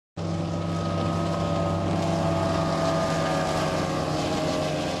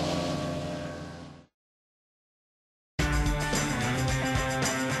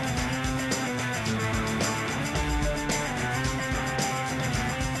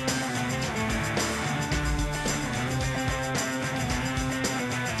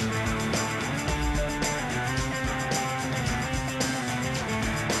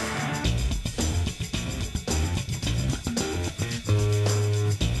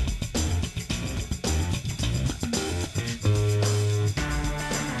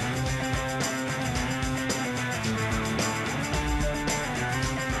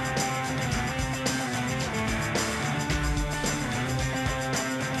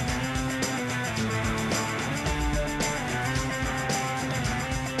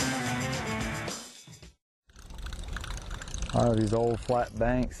lot of these old flat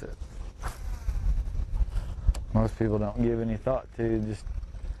banks that most people don't give any thought to, just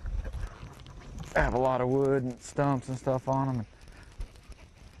have a lot of wood and stumps and stuff on them.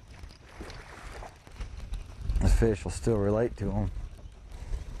 The fish will still relate to them.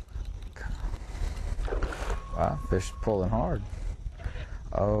 Wow, fish is pulling hard.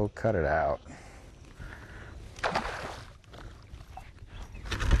 Oh, cut it out.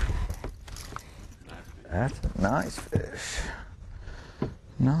 That's a nice fish.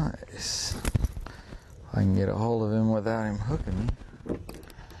 Nice. I can get a hold of him without him hooking me.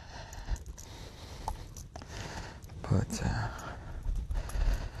 But,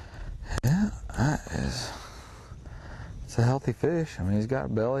 yeah, it's a healthy fish. I mean, he's got a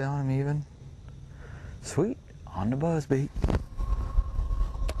belly on him even. Sweet, on the buzzbait.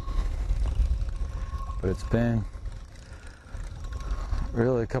 But it's been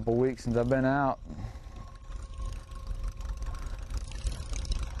really a couple weeks since I've been out.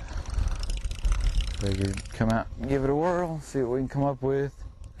 Figured come out and give it a whirl, see what we can come up with.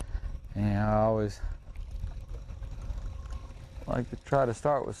 And I always like to try to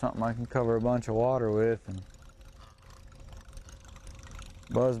start with something I can cover a bunch of water with, and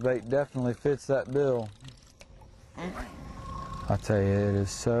buzzbait definitely fits that bill. I tell you, it is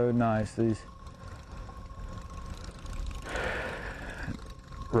so nice, these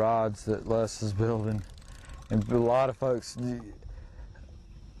rods that Les is building. And a lot of folks,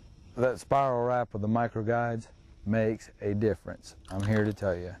 that spiral wrap with the micro guides makes a difference. I'm here to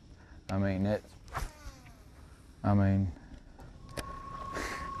tell you. I mean,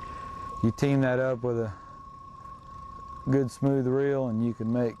 you team that up with a good smooth reel and you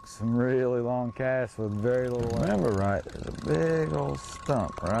can make some really long casts with very little. Remember right, there's a big old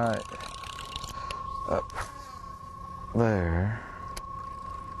stump right up there.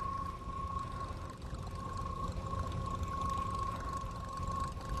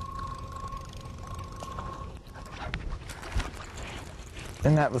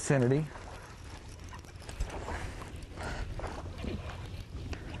 In that vicinity.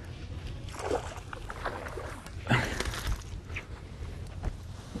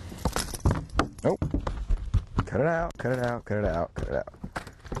 Nope. Cut it out, cut it out, cut it out, cut it out.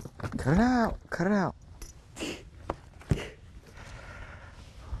 Cut it out, cut it out.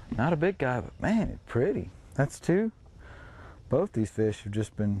 Not a big guy, but man, it's pretty. That's two. Both these fish have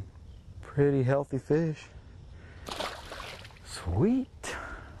just been pretty healthy fish. Sweet.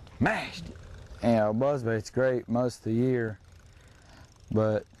 Mashed it. You know, buzzbait's great most of the year,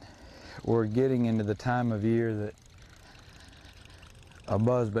 but we're getting into the time of year that a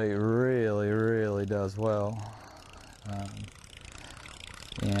buzzbait really does well.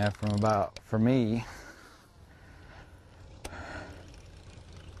 Yeah, for me,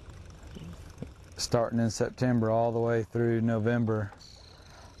 starting in September all the way through November,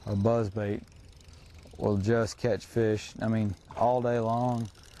 a buzzbait will just catch fish, I mean, all day long,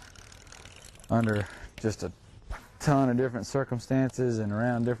 under just a ton of different circumstances and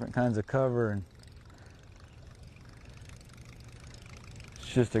around different kinds of cover. And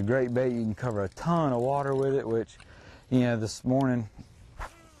it's just a great bait. You can cover a ton of water with it, which, you know, this morning,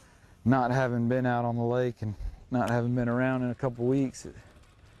 not having been out on the lake and not having been around in a couple weeks,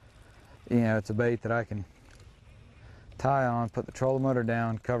 you know, it's a bait that I can tie on, put the trolling motor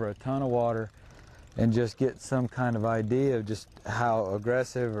down, cover a ton of water, and just get some kind of idea of just how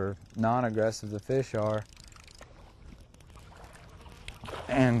aggressive or non-aggressive the fish are.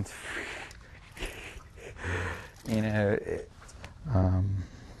 And, you know,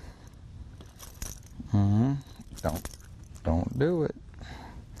 don't do it.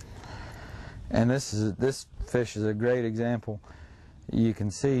 And this fish is a great example. You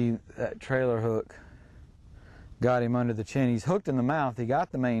can see that trailer hook got him under the chin. He's hooked in the mouth. He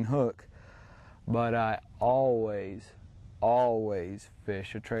got the main hook. But I always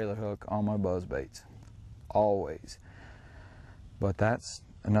fish a trailer hook on my buzzbaits. Always. But that's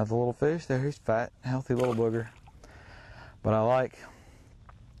another little fish there. He's fat, healthy little booger. But I like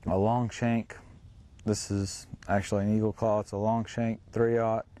a long shank. This is actually an eagle claw. It's a long shank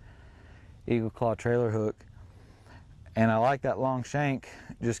 3/0 eagle claw trailer hook. And I like that long shank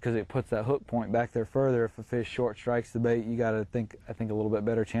just because it puts that hook point back there further. If a fish short strikes the bait, you got to think, I think, a little bit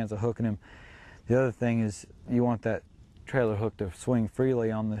better chance of hooking him. The other thing is you want that trailer hook to swing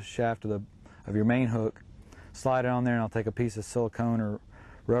freely on the shaft of your main hook. Slide it on there, and I'll take a piece of silicone or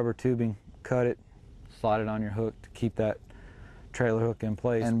rubber tubing, cut it, slide it on your hook to keep that trailer hook in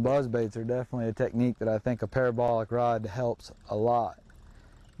place. And buzzbaits are definitely a technique that I think a parabolic rod helps a lot,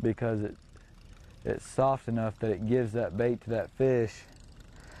 because it's soft enough that it gives that bait to that fish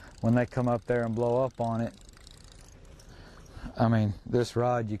when they come up there and blow up on it. I mean, this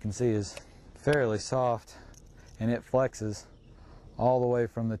rod you can see is fairly soft, and it flexes all the way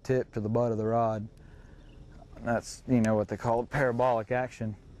from the tip to the butt of the rod. That's, you know, what they call parabolic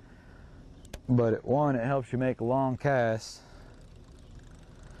action. But at one, it helps you make long casts.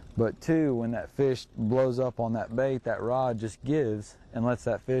 But two, when that fish blows up on that bait, that rod just gives and lets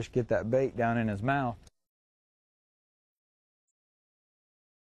that fish get that bait down in his mouth.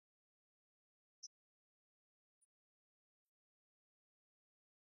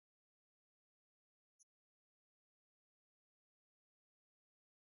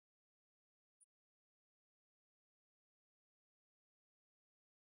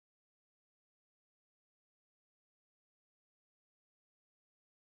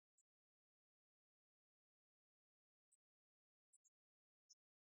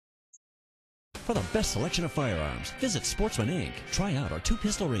 For the best selection of firearms, visit Sportsman Inc. Try out our 2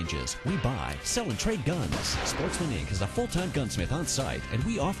 pistol ranges. We buy, sell, and trade guns. Sportsman Inc. is a full-time gunsmith on site, and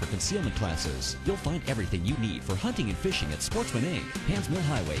we offer concealment classes. You'll find everything you need for hunting and fishing at Sportsman Inc. Hands Mill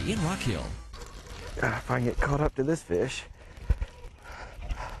Highway in Rock Hill. If I can get caught up to this fish.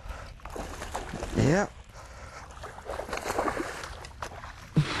 Yep.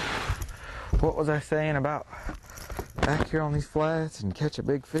 What was I saying about back here on these flats and catch a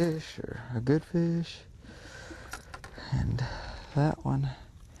big fish or a good fish? And that one,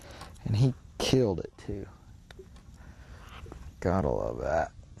 and he killed it too. Gotta love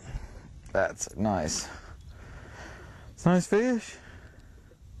that. That's nice. It's a nice fish.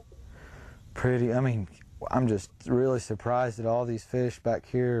 Pretty. I mean, I'm just really surprised that all these fish back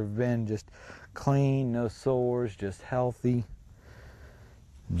here have been just clean, no sores, just healthy.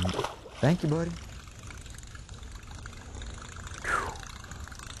 Thank you, buddy.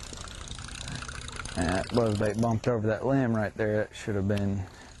 And that buzzbait bumped over that limb right there. That should have been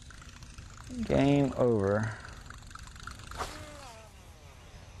game over.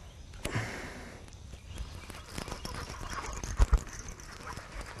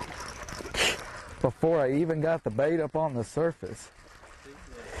 Before I even got the bait up on the surface.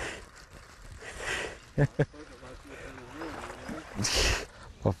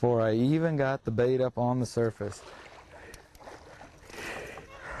 Before I even got the bait up on the surface.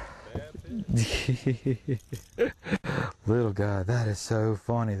 Little guy, that is so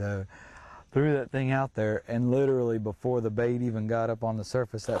funny though. Threw that thing out there, and literally before the bait even got up on the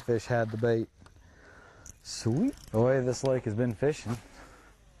surface, that fish had the bait. Sweet. The way this lake has been fishing,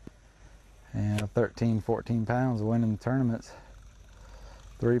 and 13, 14 pounds winning the tournaments.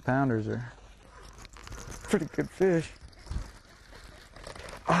 3-pounders are pretty good fish.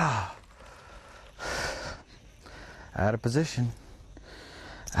 Ah, out of position.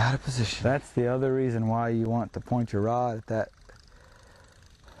 Out of position. That's the other reason why you want to point your rod at that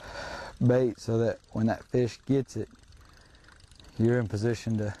bait, so that when that fish gets it, you're in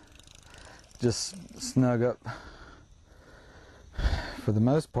position to just snug up. For the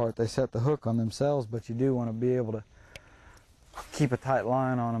most part, they set the hook on themselves, but you do want to be able to keep a tight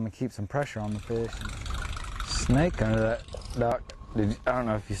line on them and keep some pressure on the fish. Snake under that dock. I don't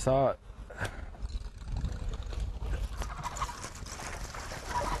know if you saw it.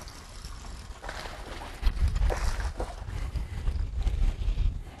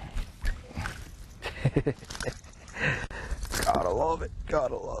 Gotta love it.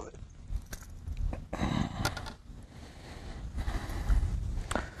 Gotta love it.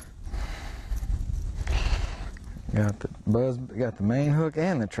 Got the main hook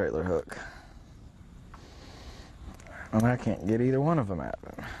and the trailer hook. And I can't get either one of them out.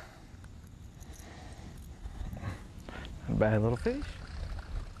 A bad little fish.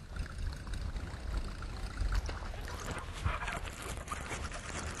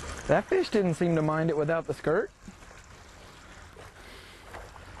 That fish didn't seem to mind it without the skirt.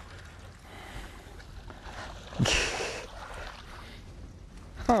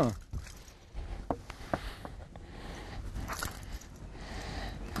 Huh.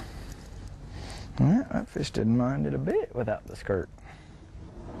 Yeah, that fish didn't mind it a bit without the skirt.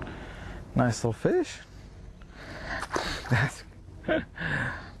 Nice little fish. That's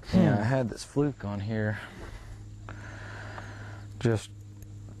yeah, I had this fluke on here just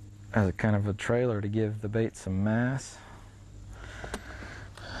as a kind of a trailer to give the bait some mass.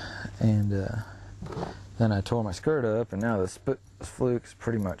 And then I tore my skirt up, and now this fluke's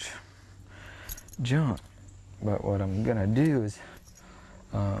pretty much junk. But what I'm gonna do is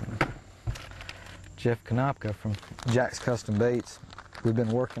Jeff Konopka from Jack's Custom Baits, we've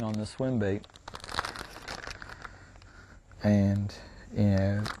been working on this swim bait, and you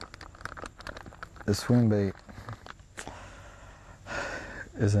know, the swim bait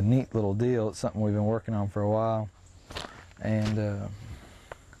is a neat little deal. It's something we've been working on for a while, And I'm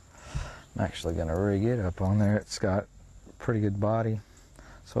actually going to rig it up on there. It's got a pretty good body,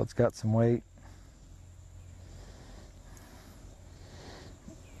 so it's got some weight.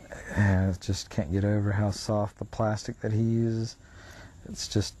 And I just can't get over how soft the plastic that he uses. It's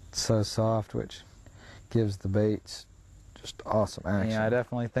just so soft, which gives the baits just awesome action. Yeah, I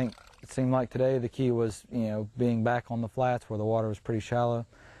definitely think it seemed like today the key was, you know, being back on the flats where the water was pretty shallow,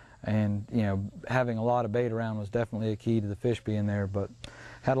 and, you know, having a lot of bait around was definitely a key to the fish being there. But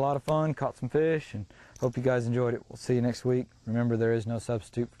had a lot of fun, caught some fish, and hope you guys enjoyed it. We'll see you next week. Remember, there is no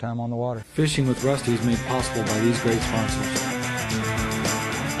substitute for time on the water. Fishing with Rusty is made possible by these great sponsors.